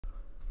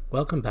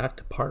Welcome back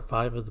to part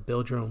 5 of the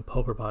Build Your Own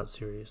PokerBot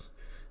series.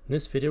 In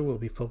this video we'll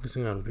be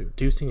focusing on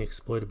reducing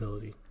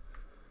exploitability.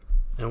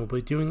 And we'll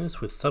be doing this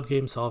with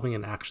subgame solving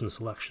and action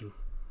selection.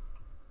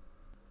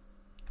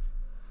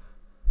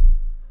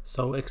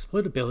 So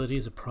exploitability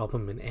is a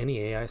problem in any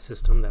AI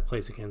system that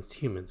plays against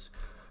humans.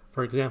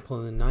 For example,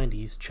 in the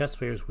 90s, chess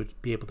players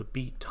would be able to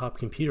beat top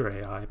computer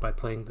AI by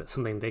playing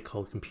something they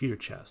called computer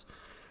chess,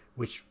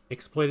 which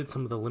exploited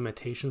some of the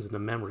limitations in the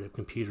memory of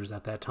computers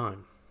at that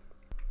time.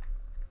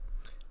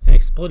 And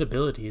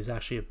exploitability is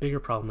actually a bigger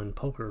problem in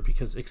poker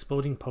because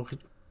exploiting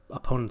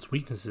opponents'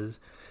 weaknesses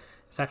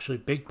is actually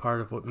a big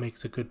part of what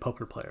makes a good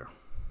poker player.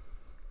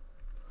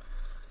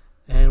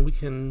 And we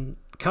can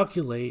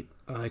calculate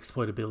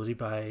exploitability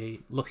by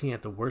looking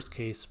at the worst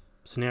case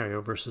scenario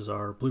versus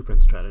our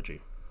blueprint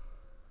strategy.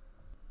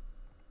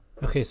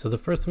 Okay, so the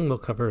first thing we'll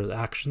cover is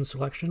action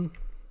selection.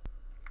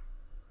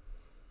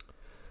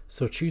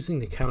 So choosing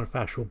the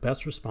counterfactual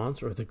best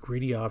response or the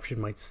greedy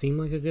option might seem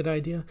like a good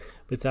idea,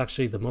 but it's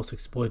actually the most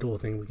exploitable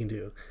thing we can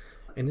do.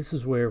 And this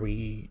is where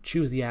we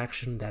choose the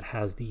action that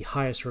has the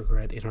highest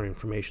regret in our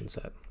information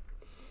set.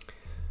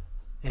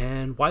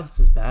 And why this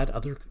is bad,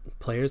 other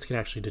players can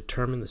actually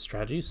determine the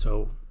strategy.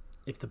 So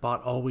if the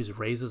bot always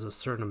raises a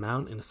certain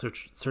amount in a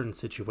certain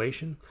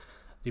situation,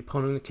 the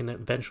opponent can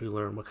eventually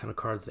learn what kind of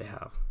cards they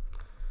have.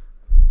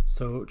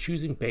 So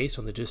choosing based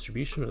on the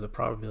distribution or the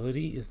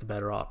probability is the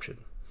better option.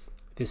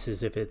 This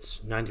is if it's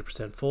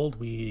 90% fold,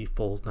 we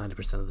fold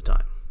 90% of the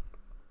time.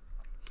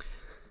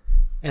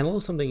 And a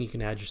little something you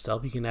can add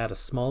yourself, you can add a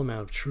small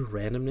amount of true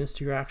randomness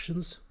to your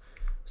actions.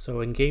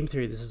 So in game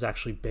theory, this is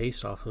actually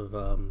based off of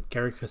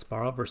Garry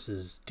Kasparov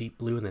versus Deep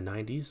Blue in the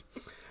 90s.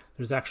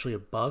 There's actually a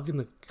bug in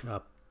the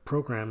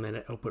program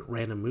that output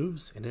random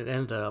moves, and it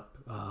ended up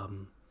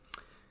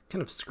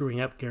kind of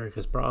screwing up Garry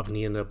Kasparov, and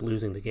he ended up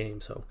losing the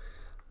game. So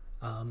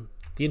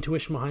the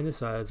intuition behind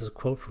this is a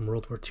quote from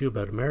World War II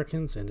about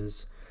Americans, and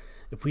is,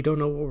 if we don't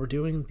know what we're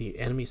doing, the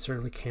enemy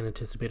certainly can't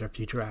anticipate our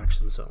future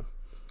actions. So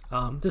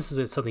this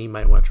is something you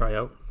might want to try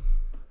out,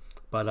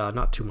 but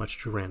not too much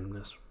true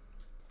randomness.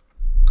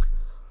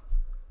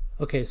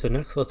 Okay, so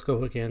next let's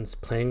go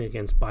against playing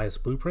against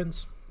biased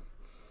blueprints.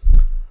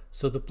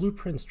 So the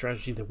blueprint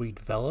strategy that we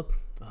develop,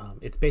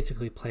 it's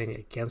basically playing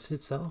against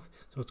itself,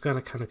 so it's going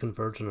to kind of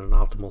converge on an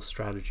optimal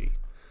strategy.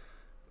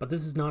 But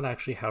this is not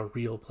actually how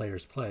real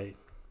players play.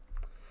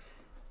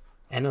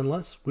 And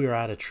unless we are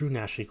at a true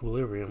Nash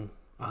equilibrium,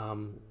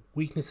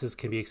 weaknesses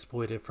can be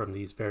exploited from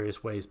these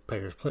various ways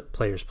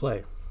players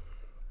play.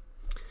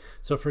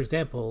 So for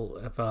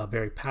example, if a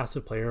very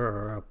passive player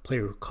or a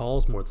player who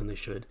calls more than they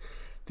should,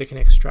 they can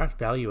extract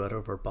value out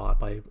of our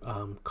bot by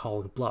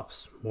calling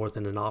bluffs more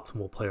than an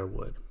optimal player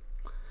would.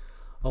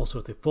 Also,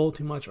 if they fold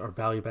too much, our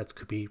value bets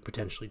could be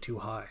potentially too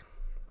high.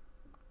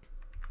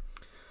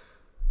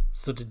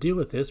 So to deal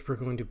with this, we're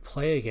going to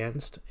play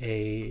against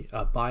a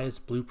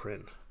biased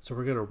blueprint. So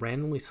we're going to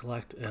randomly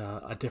select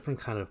a different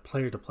kind of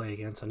player to play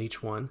against on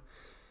each one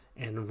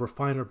and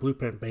refine our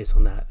blueprint based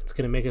on that. It's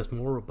going to make us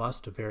more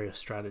robust to various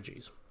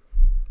strategies.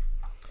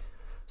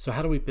 So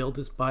how do we build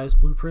this biased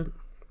blueprint?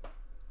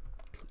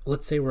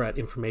 Let's say we're at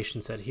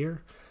information set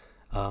here.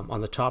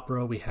 On the top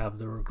row we have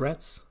the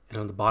regrets, and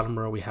on the bottom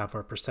row we have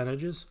our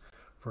percentages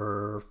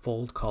for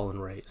fold, call,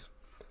 and raise.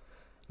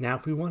 Now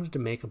if we wanted to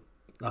make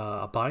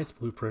a biased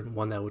blueprint,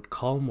 one that would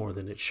call more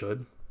than it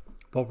should,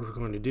 what we're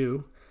going to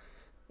do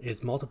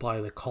is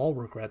multiply the call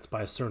regrets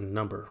by a certain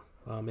number.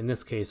 In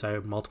this case, I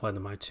multiply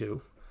them by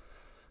 2.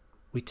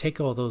 We take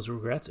all those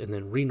regrets and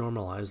then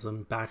renormalize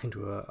them back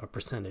into a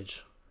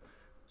percentage.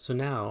 So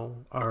now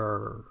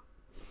our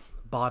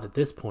bot at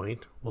this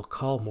point will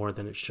call more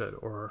than it should,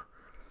 or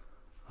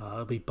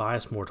it'll be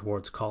biased more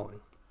towards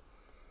calling.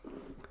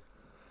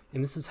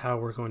 And this is how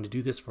we're going to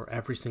do this for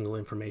every single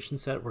information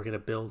set. We're going to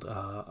build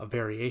a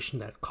variation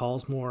that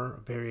calls more,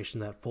 a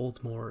variation that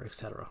folds more,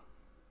 etc.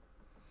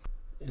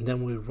 And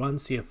then when we run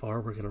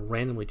CFR, we're going to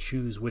randomly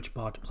choose which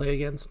bot to play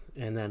against,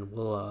 and then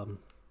we'll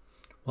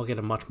get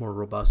a much more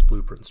robust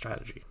blueprint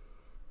strategy.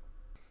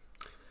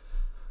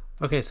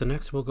 Okay, so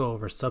next we'll go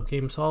over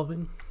subgame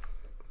solving.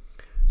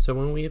 So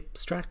when we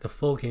abstract the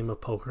full game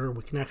of poker,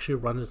 we can actually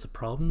run into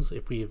problems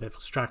if we have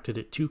abstracted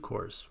it 2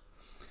 cores.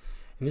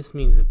 And this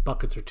means if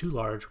buckets are too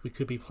large, we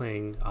could be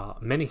playing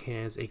many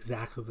hands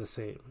exactly the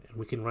same, and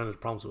we can run into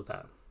problems with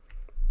that.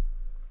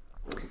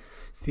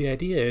 So the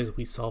idea is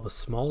we solve a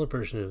smaller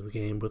version of the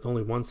game with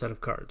only one set of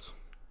cards.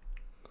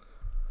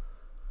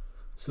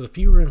 So the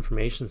fewer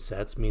information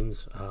sets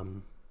means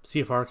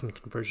CFR can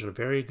converge on a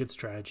very good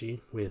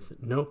strategy with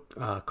no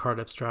card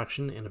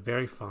abstraction and a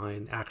very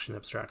fine action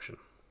abstraction.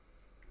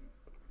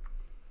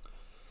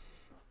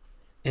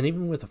 And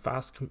even with a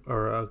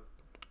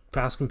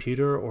fast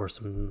computer or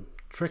some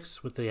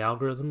tricks with the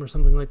algorithm or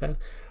something like that,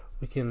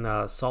 we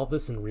can solve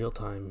this in real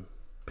time,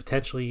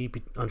 potentially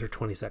under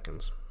 20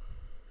 seconds.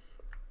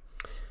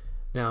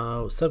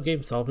 Now,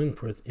 subgame solving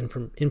for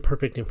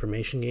imperfect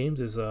information games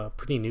is a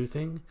pretty new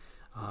thing.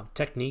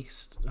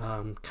 Techniques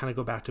kind of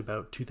go back to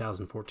about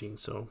 2014,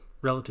 so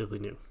relatively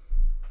new.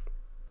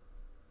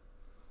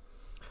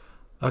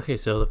 Okay,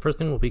 so the first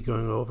thing we'll be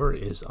going over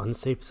is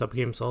unsafe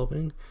subgame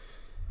solving.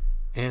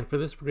 And for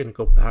this, we're going to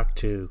go back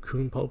to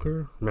Coon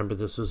Poker. Remember,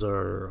 this is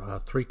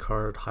our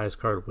 3-card, highest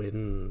card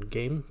win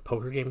game,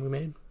 poker game we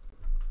made.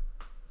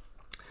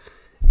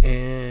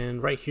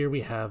 And right here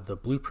we have the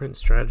blueprint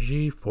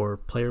strategy for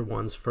player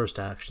 1's first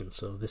action.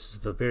 So this is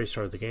the very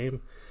start of the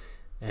game.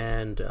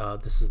 And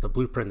this is the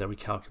blueprint that we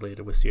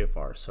calculated with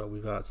CFR. So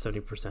we've got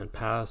 70%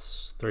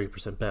 pass,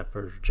 30% bet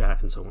for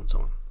Jack, and so on and so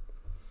on.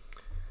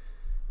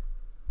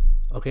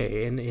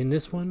 Okay, and in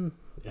this one,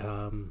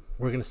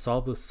 we're going to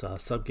solve this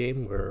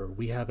sub-game where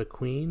we have a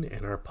queen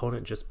and our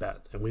opponent just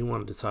bet. And we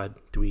want to decide,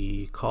 do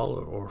we call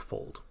or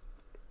fold?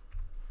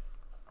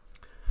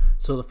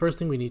 So the first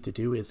thing we need to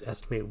do is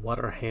estimate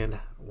whatever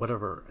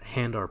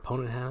hand our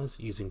opponent has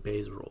using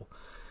Bayes' rule.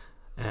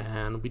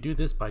 And we do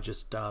this by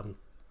just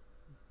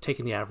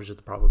taking the average of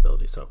the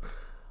probability. So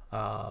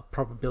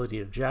probability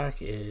of Jack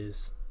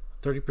is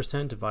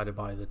 30% divided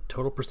by the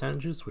total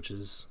percentages, which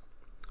is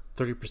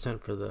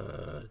 30% for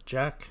the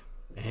Jack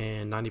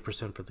and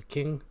 90% for the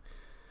King,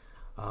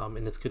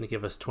 and it's going to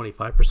give us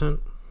 25%.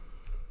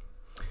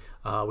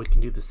 We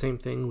can do the same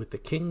thing with the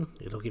King.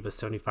 It'll give us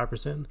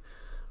 75%.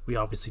 We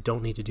obviously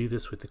don't need to do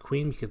this with the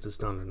Queen because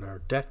it's not in our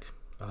deck.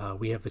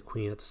 We have the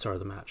Queen at the start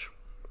of the match.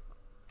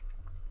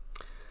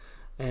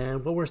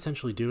 And what we're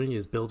essentially doing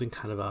is building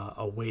kind of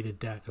a weighted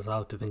deck, as I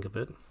like to think of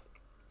it.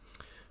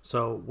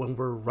 So when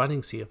we're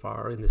running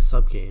CFR in this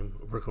sub-game,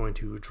 we're going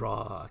to draw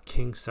a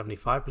King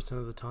 75%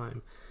 of the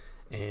time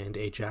and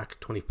a Jack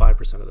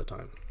 25% of the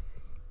time.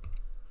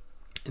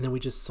 And then we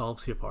just solve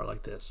CFR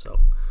like this. So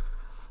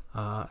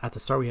at the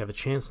start we have a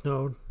chance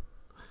node.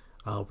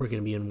 We're going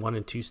to be in 1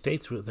 and 2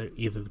 states with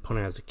either the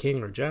opponent has a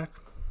King or Jack.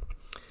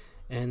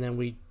 And then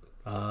we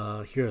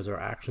here is our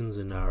actions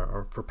and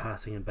our for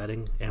passing and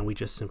betting, and we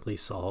just simply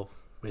solve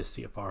with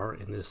CFR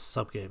in this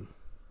sub-game.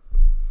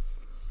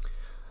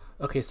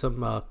 Okay,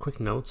 some quick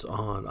notes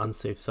on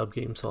unsafe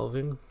subgame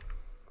solving.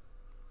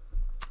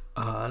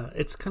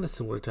 It's kind of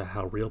similar to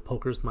how real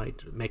pokers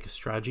might make a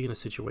strategy in a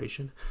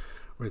situation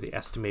where they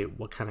estimate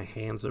what kind of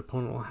hands their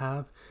opponent will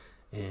have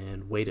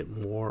and weight it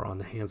more on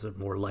the hands they're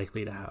more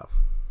likely to have.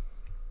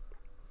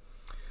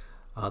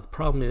 The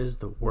problem is,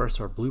 the worse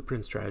our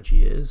blueprint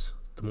strategy is,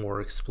 the more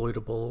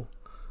exploitable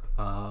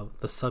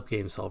the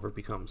subgame solver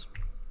becomes.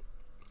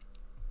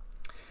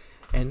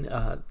 And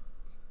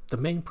the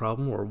main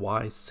problem, or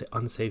why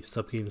unsafe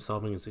subgame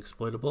solving is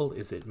exploitable,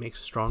 is it makes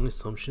strong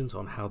assumptions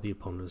on how the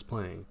opponent is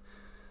playing.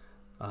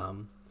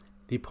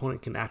 The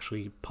opponent can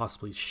actually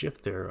possibly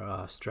shift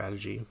their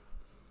strategy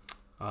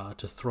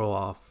to throw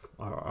off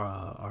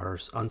our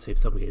unsafe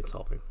subgame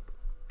solving.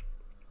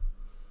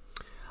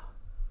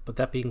 But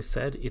that being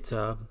said, it's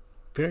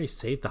very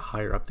safe the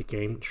higher up the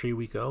game tree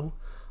we go.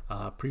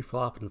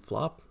 Pre-flop and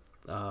flop,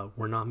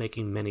 we're not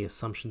making many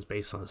assumptions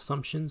based on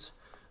assumptions.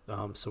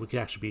 So we can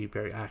actually be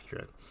very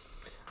accurate.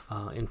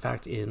 In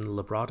fact, in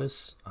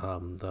Libratus,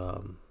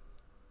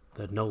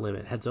 the no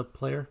limit heads up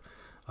player,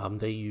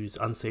 they use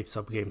unsafe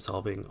subgame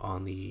solving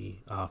on the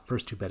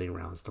first 2 betting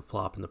rounds, the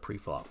flop and the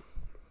pre-flop.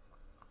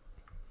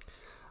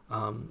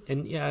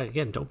 And yeah,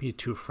 again, don't be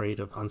too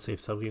afraid of unsafe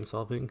subgame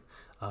solving.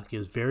 It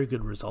gives very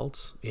good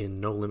results in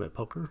no limit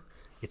poker.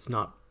 It's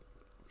not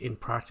in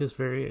practice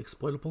very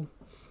exploitable,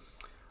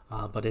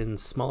 but in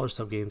smaller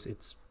subgames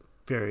it's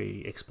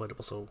very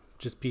exploitable, so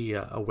just be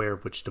aware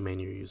of which domain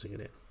you're using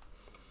it in.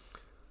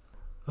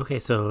 Okay,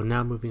 so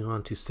now moving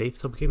on to safe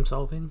subgame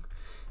solving,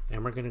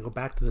 and we're going to go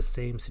back to the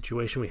same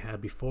situation we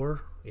had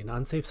before in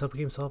unsafe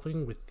subgame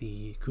solving with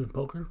the Coon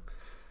Poker,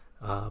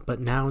 but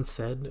now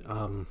instead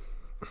of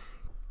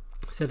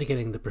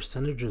getting the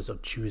percentages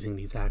of choosing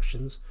these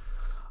actions,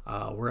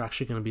 we're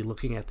actually going to be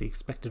looking at the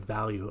expected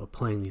value of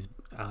playing these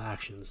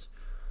actions.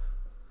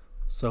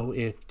 So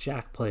if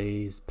Jack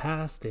plays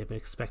pass, they have an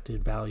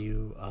expected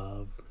value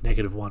of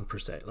 -1 per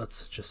se,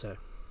 let's just say.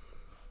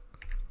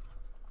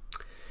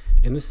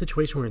 In this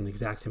situation, we're in the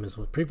exact same as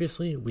with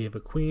previously. We have a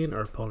queen,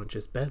 our opponent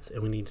just bets,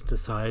 and we need to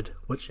decide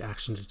which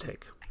action to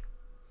take.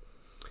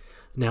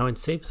 Now in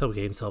safe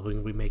subgame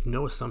solving, we make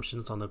no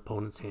assumptions on the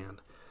opponent's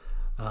hand.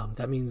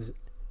 That means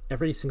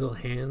every single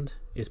hand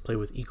is played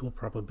with equal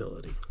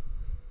probability.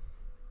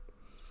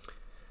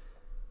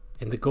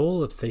 And the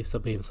goal of safe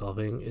subgame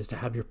solving is to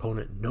have your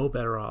opponent no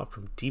better off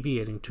from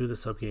deviating to the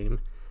subgame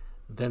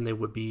than they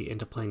would be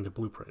into playing the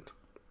blueprint.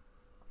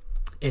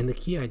 And the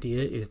key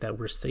idea is that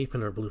we're safe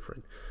in our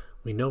blueprint.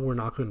 We know we're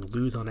not going to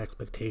lose on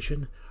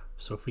expectation,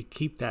 so if we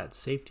keep that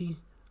safety,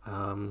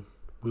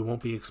 we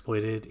won't be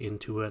exploited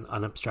into an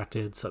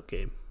unobstructed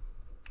subgame.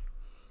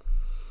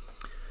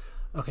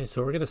 Okay,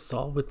 so we're going to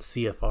solve with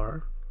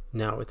CFR.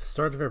 Now, at the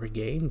start of every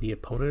game, the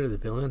opponent or the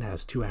villain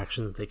has 2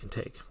 actions that they can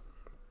take.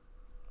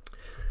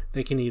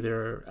 They can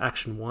either,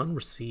 action 1,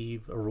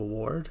 receive a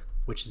reward,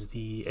 which is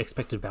the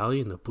expected value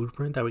in the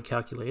blueprint that we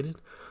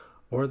calculated,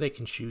 or they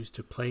can choose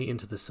to play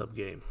into the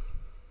subgame.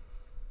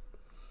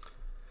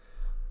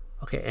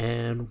 Okay,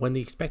 and when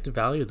the expected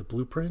value of the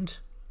blueprint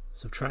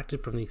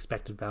subtracted from the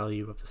expected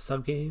value of the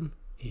subgame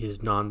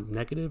is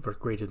non-negative or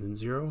greater than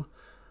 0,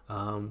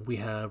 we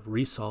have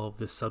resolved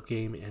this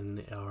subgame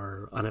in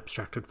our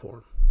unabstracted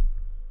form.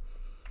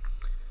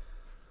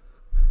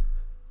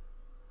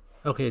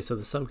 Okay, so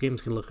the subgame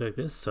is going to look like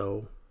this.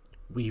 So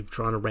we've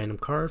drawn a random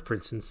card. For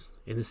instance,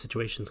 in this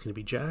situation, it's going to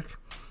be Jack.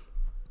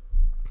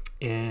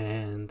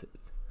 And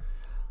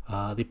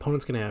the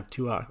opponent's going to have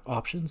two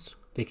options.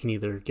 They can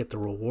either get the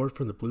reward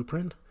from the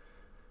blueprint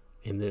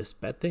in this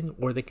bet thing,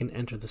 or they can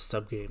enter the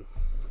subgame.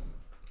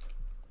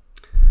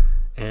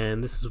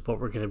 And this is what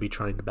we're going to be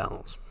trying to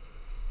balance.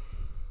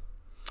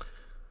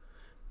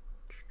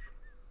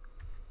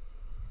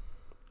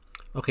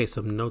 Okay,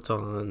 some notes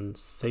on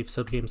safe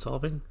subgame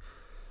solving.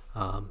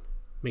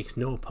 Makes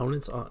no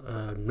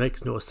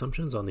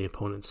assumptions on the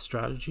opponent's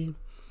strategy.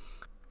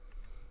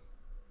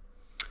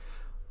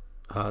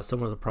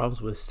 Some of the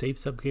problems with safe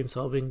subgame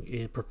solving,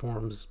 it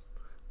performs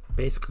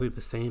basically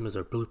the same as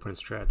our blueprint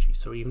strategy.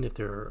 So even if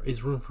there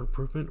is room for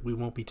improvement, we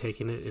won't be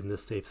taking it in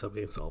this safe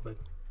subgame solving.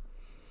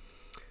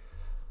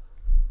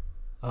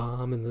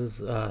 And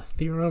this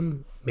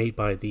theorem made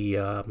by the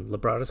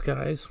Labradas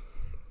guys,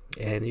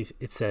 and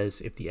it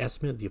says if the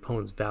estimate of the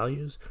opponent's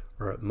values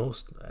are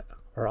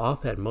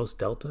off at most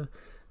delta,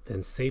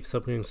 then safe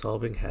subgame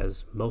solving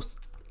has most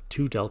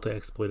 2 delta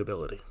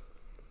exploitability.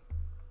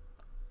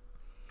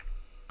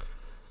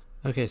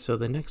 Okay, so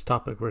the next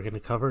topic we're going to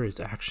cover is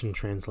action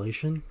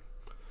translation.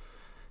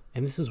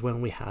 And this is when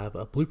we have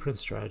a blueprint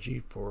strategy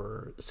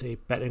for, say,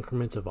 bet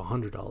increments of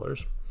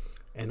 $100,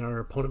 and our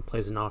opponent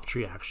plays an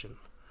off-tree action.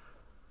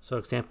 So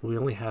example, we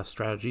only have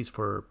strategies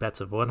for bets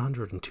of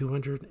 100 and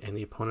 200, and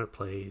the opponent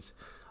plays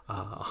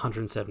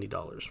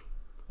 $170.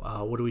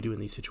 What do we do in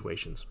these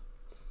situations?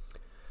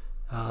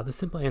 The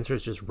simple answer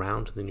is just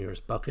round to the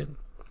nearest bucket.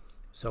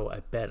 So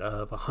a bet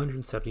of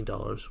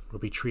 $170 will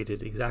be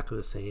treated exactly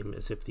the same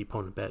as if the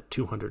opponent bet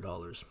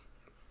 $200.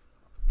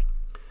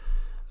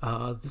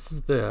 This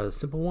is the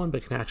simple one,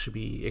 but can actually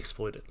be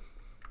exploited.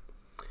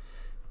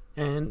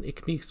 And it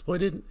can be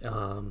exploited.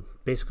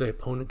 Basically, an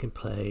opponent can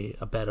play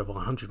a bet of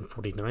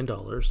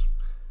 $149.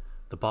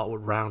 The bot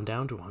would round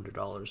down to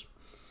 $100,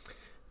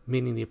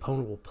 meaning the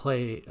opponent will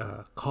play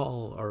a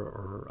call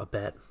or a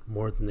bet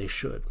more than they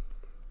should.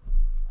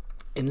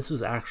 And this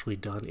was actually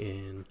done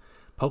in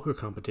poker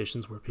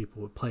competitions where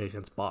people would play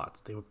against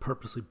bots. They would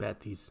purposely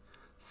bet these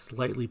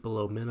slightly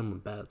below minimum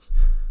bets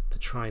to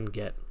try and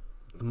get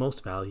the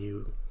most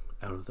value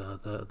out of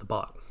the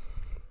bot.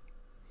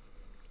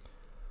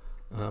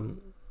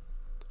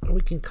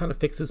 We can kind of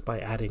fix this by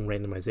adding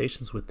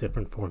randomizations with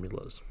different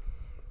formulas.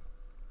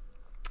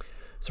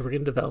 So we're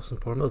going to develop some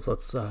formulas.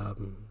 Let's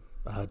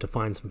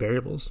define some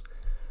variables.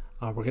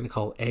 We're going to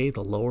call A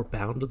the lower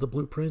bound of the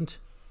blueprint,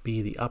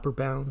 B the upper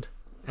bound,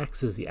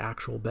 X is the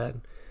actual bet,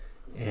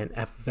 and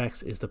f of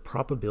x is the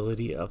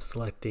probability of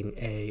selecting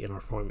A in our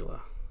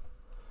formula.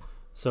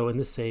 So in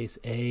this case,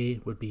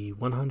 A would be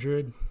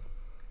 100,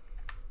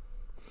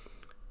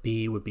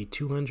 B would be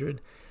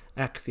 200,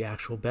 X, the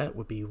actual bet,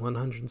 would be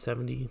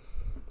 170,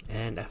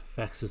 and f of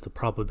x is the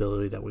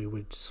probability that we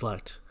would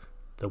select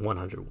the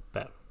 100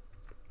 bet.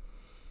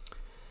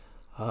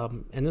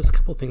 And there's a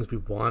couple things we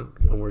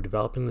want when we're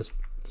developing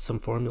some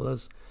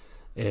formulas.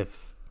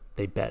 If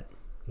they bet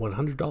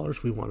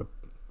 $100, we want to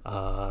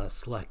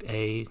select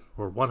A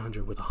or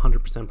 100 with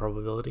 100%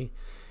 probability.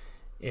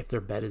 If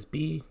their bet is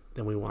B,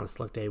 then we want to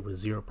select A with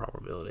 0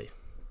 probability.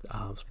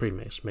 It's pretty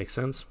much makes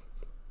sense.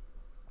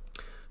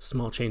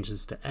 Small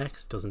changes to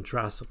X doesn't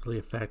drastically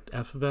affect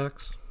f of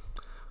x.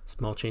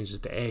 Small changes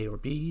to A or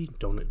B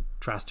don't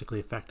drastically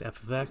affect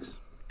f of x.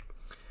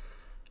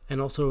 And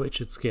also it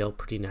should scale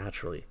pretty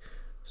naturally.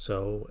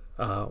 So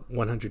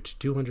 100 to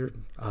 200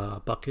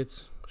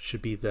 buckets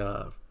should be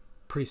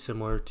pretty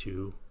similar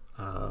to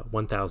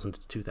 1000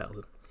 to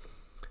 2000.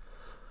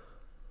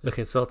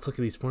 Okay, so let's look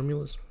at these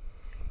formulas.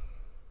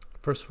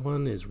 First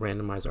one is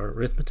randomize our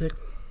arithmetic,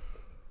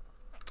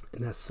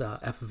 and that's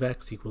f of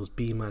x equals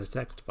b minus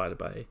x divided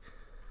by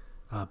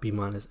b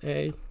minus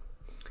a.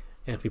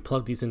 And if we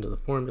plug these into the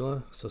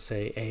formula, so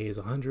say a is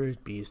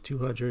 100, b is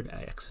 200,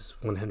 x is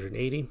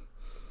 180,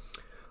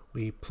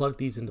 we plug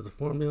these into the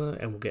formula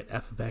and we'll get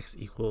f of x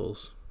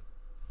equals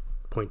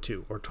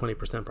 0.2 or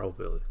 20%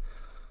 probability.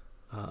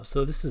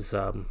 So this is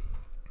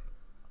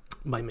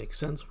might make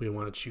sense. We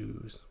want to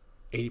choose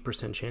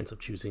 80% chance of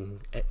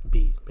choosing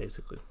B,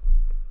 basically.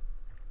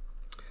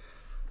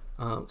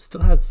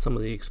 Still has some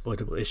of the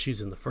exploitable issues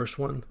in the first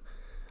one.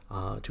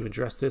 To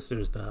address this,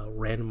 there's the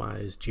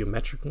randomized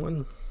geometric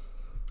one,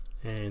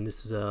 and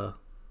this is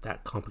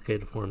that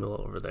complicated formula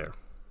over there.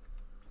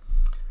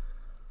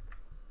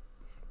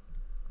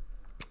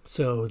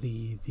 So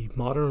the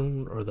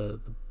modern, or the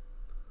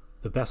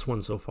best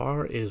one so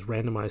far, is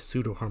randomized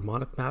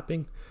pseudo-harmonic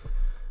mapping,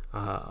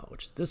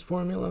 which is this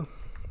formula,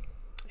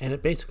 and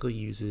it basically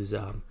uses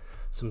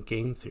some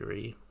game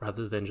theory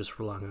rather than just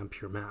relying on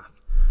pure math.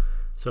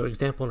 So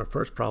example, in our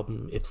first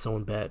problem, if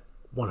someone bet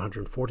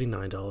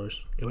 $149,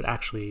 it would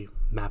actually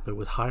map it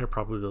with higher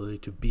probability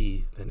to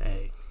B than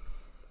A.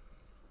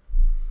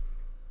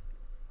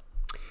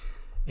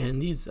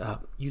 And these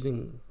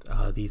using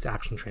these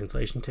action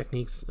translation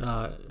techniques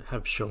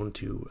have shown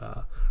to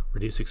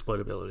reduce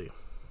exploitability.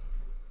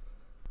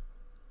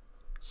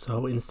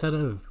 So instead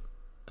of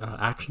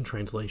action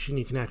translation,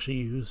 you can actually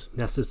use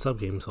nested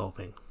subgame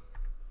solving.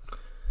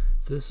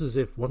 So this is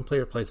if one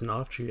player plays an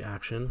off-tree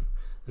action,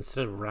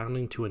 instead of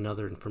rounding to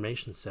another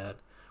information set,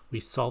 we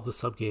solve the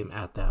subgame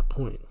at that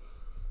point.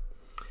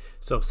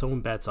 So if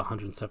someone bets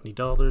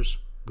 $170,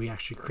 we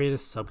actually create a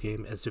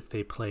subgame as if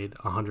they played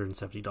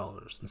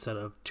 $170 instead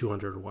of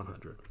 200 or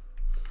 100.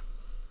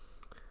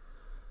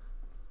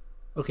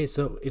 Okay,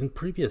 so in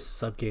previous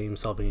subgame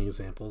solving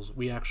examples,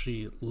 we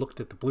actually looked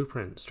at the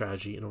blueprint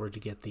strategy in order to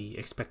get the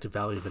expected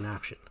value of an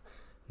action.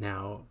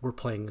 Now, we're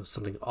playing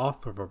something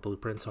off of our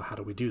blueprint, so how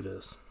do we do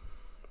this?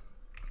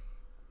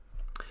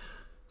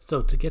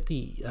 So to get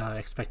the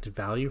expected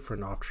value for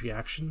an off-tree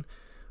action,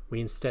 we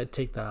instead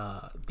take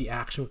the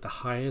action with the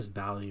highest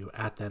value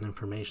at that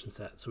information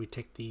set. So we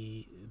take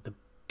the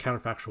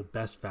counterfactual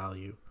best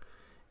value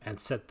and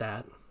set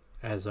that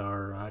as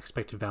our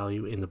expected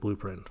value in the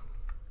blueprint.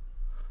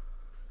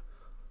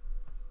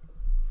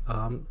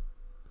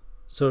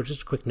 So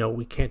just a quick note,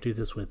 we can't do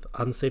this with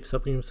unsafe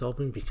subgame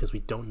solving because we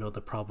don't know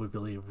the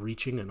probability of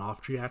reaching an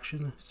off-tree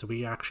action. So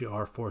we actually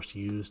are forced to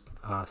use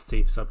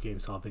safe subgame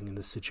solving in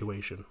this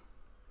situation.